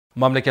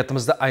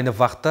Mamlakatimizda ayni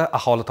vaqtda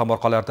aholi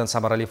tomorqalaridan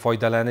samarali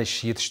foydalanish,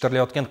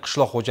 yetishtirilayotgan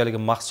qishloq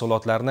xo'jaligi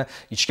mahsulotlarini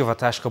ichki va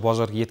tashqi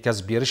bozorga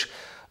yetkazib berish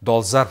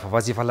dolzarb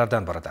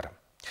vazifalardan biridir.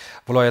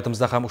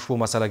 Viloyatimizda ham ushbu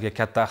masalaga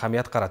katta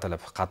ahamiyat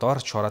qaratilib,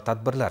 qator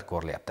chora-tadbirlar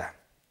ko'rilyapti.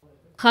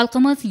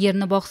 Xalqimiz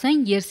yerni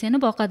boqsang, yer seni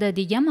boqadi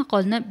degan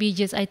maqolni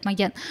bejiz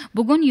aytmagan.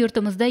 Bugun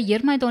yurtimizda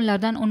yer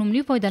maydonlaridan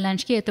unumli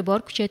foydalanishga e'tibor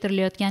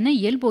kuchaytirilayotgani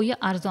yil bo'yi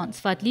arzon,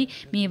 sifatli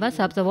meva,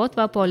 sabzavot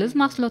va poliz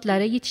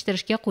mahsulotlari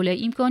yetishtirishga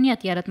qulay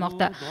imkoniyat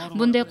yaratmoqda.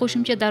 Bunday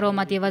qo'shimcha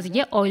daromad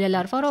evaziga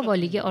oilalar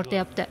farovonligi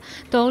ortyapti.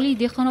 Tog'li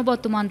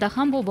Dehqonobod tumanida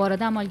ham bu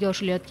borada amalga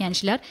oshirilayotgan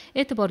ishlar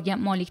e'tiborga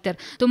molikdir.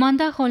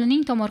 Tumanda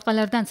aholining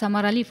tomorqalardan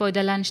samarali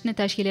foydalanishni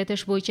tashkil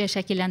etish bo'yicha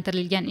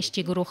shakllantirilgan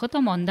ishchi guruhi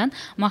tomonidan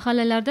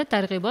mahallalarda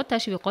targ'ibot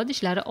tashviqot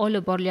ishlari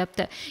olib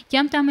borilyapti.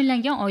 Kam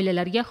ta'minlangan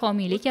oilalarga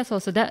homiylik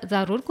asosida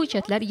zarur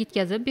ko'chatlar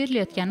yetkazib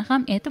berilayotgani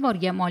ham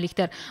e'tiborga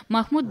molikdir.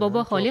 Mahmud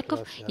Bobo Xoliqov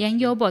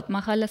Yangiobod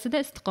mahallasida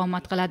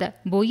istiqomat qiladi.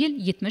 Bu yil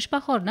 70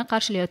 bahorni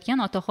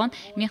qarshilayotgan otaxon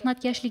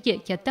mehnatkashligi,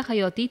 katta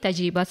hayotiy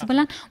tajribasi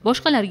bilan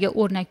boshqalarga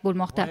o'rnak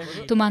bo'lmoqda.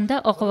 Tumanda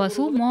oqova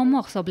suv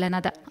muammo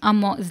hisoblanadi.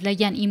 Ammo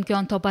izlagan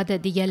imkon topadi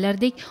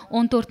deganlardek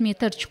 14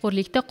 metr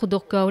chuqurlikda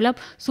quduq kovlab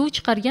suv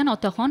chiqargan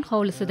otaxon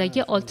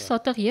hovlisidagi 6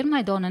 sotiq yer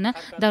maydonini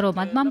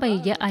daromad manbayiga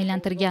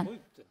aylantirgan.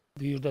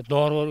 Bu yerda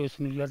dorivor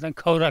o'simliklardan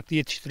kovrakni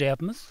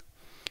yetishtiryapmiz.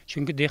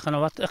 Chunki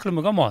Dehqonobod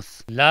iqlimiga mos.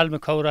 Lalmi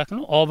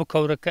kovrakni obi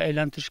kovrakka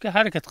aylantirishga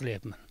harakat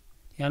qilyapman.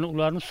 Ya'ni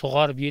ularni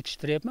sug'orib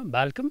yetishtiryapman,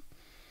 balkim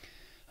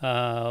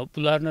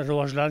bularning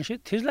rivojlanishi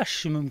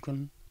tezlashishi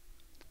mumkin.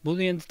 Bu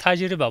endi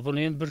tajriba,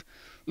 buni endi bir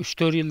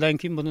 3-4 yildan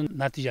keyin buning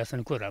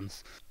natijasini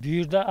ko'ramiz. Bu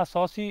yerda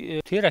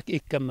asosiy terak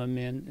ekkanman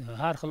men,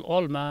 har xil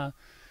olma,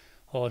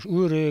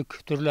 o'rik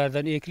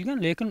turlaridan ekilgan,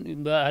 lekin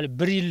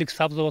 1 yillik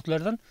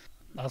sabzavotlardan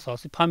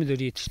asosiy pomidor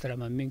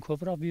yetishtiraman men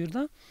ko'proq bu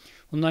yerda.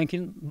 Undan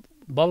keyin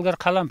bolgar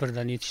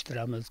qalampirdan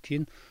yetishtiramiz,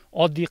 keyin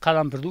oddiy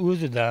qalampirni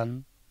o'zidan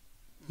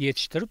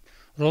yetishtirib,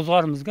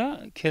 ro'zg'orimizga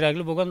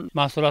kerakli bo'lgan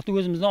mahsulotni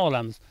o'zimizdan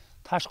olamiz.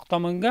 Tashqi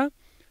tomonga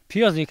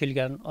piyoz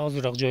ekilgan,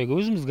 ozroq joyga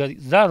o'zimizga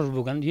zarur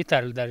bo'lgan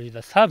yetarli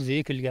darajada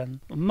sabzi ekilgan.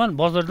 Umuman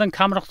bozordan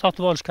kamroq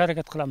sotib olishga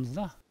harakat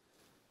qilamiz-da.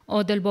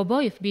 Odil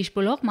Boboyev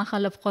Beshbuloq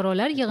mahalla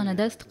fuqarolar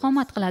yig'inida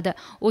istiqomat qiladi.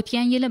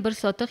 O'tgan yili 1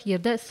 sotiq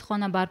yerda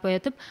issiqxona barpo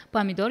etib,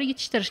 pomidor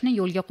yetishtirishni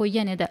yo'lga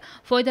qo'ygan edi.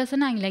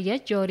 Foydasini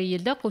anglagach, joriy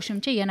yilda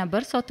qo'shimcha yana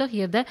 1 sotiq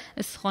yerda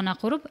issiqxona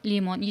qurib,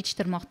 limon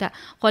yetishtirmoqda.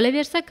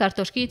 Qolaversa,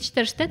 kartoshka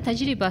yetishtirishda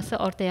tajribasi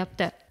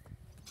ortayapti.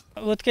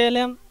 O'tgan yil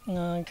ham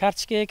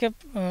kartoshka ekib,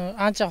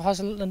 ancha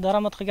hosil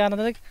daromad qilgan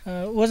edik.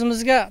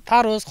 O'zimizga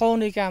tarvuz,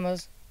 qovun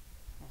ekamiz.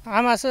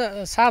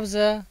 Hammasi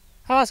sabzi,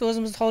 hammasi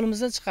o'zimizning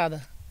hovlimizdan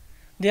chiqadi.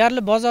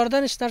 Deyarli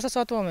bozordan hech narsa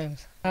sotib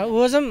olmaymiz.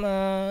 O'zim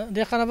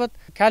Dehqonobod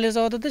kaliy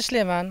zavodida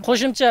ishlayman.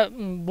 Qo'shimcha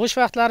bo'sh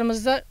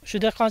vaqtlarimizda shu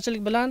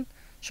dehqonchilik bilan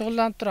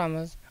shug'ullanib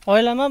turamiz.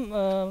 Oilam ham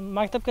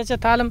maktabgacha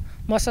ta'lim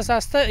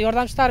muassasasida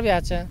yordamchi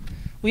tarbiyachi.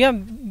 U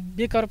ham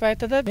bekor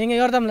paytida menga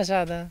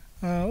yordamlashadi.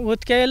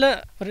 O'tgan yili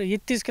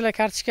 700 kilo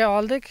kartoshka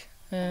oldik,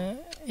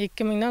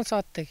 2000 dan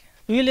sotdik.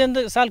 Bu yil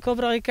endi sal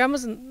ko'proq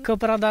ekamiz,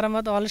 ko'proq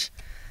daromad olish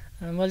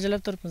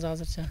mo'ljallab turibmiz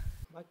hozircha.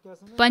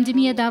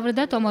 Pandemiya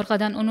davrida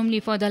tomorqadan unumli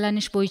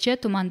foydalanish bo'yicha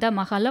tumanda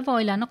mahalla va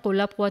oilani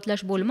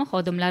qo'llab-quvvatlash bo'limi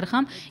xodimlari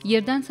ham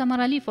yerdan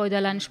samarali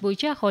foydalanish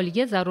bo'yicha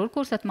aholiga zarur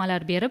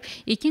ko'rsatmalar berib,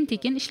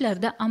 ekin-tekin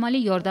ishlarida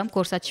amaliy yordam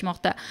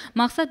ko'rsatishmoqda.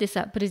 Maqsad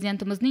esa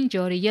Prezidentimizning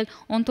joriy yil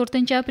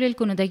 14 aprel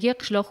kunidagi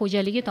qishloq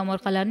xo'jaligi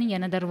tomorqalarini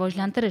yanada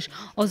rivojlantirish,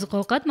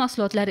 oziq-ovqat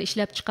mahsulotlari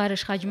ishlab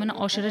chiqarish hajmini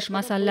oshirish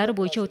masalalari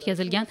bo'yicha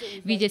o'tkazilgan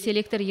video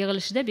selektor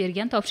yig'ilishida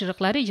bergan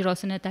topshiriqlar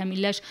ijrosini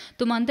ta'minlash,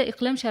 tumanda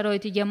iqlim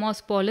sharoitiga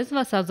mos poliz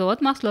va sabzavot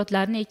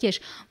mahsulotlarni ekish,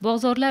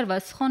 bog'zorlar va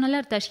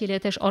issiqxonalar tashkil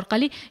etish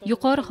orqali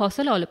yuqori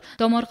hosil olib,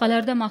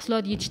 tomorqalarda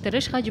mahsulot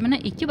yetishtirish hajmini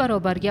 2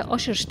 barobarga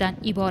oshirishdan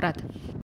iborat.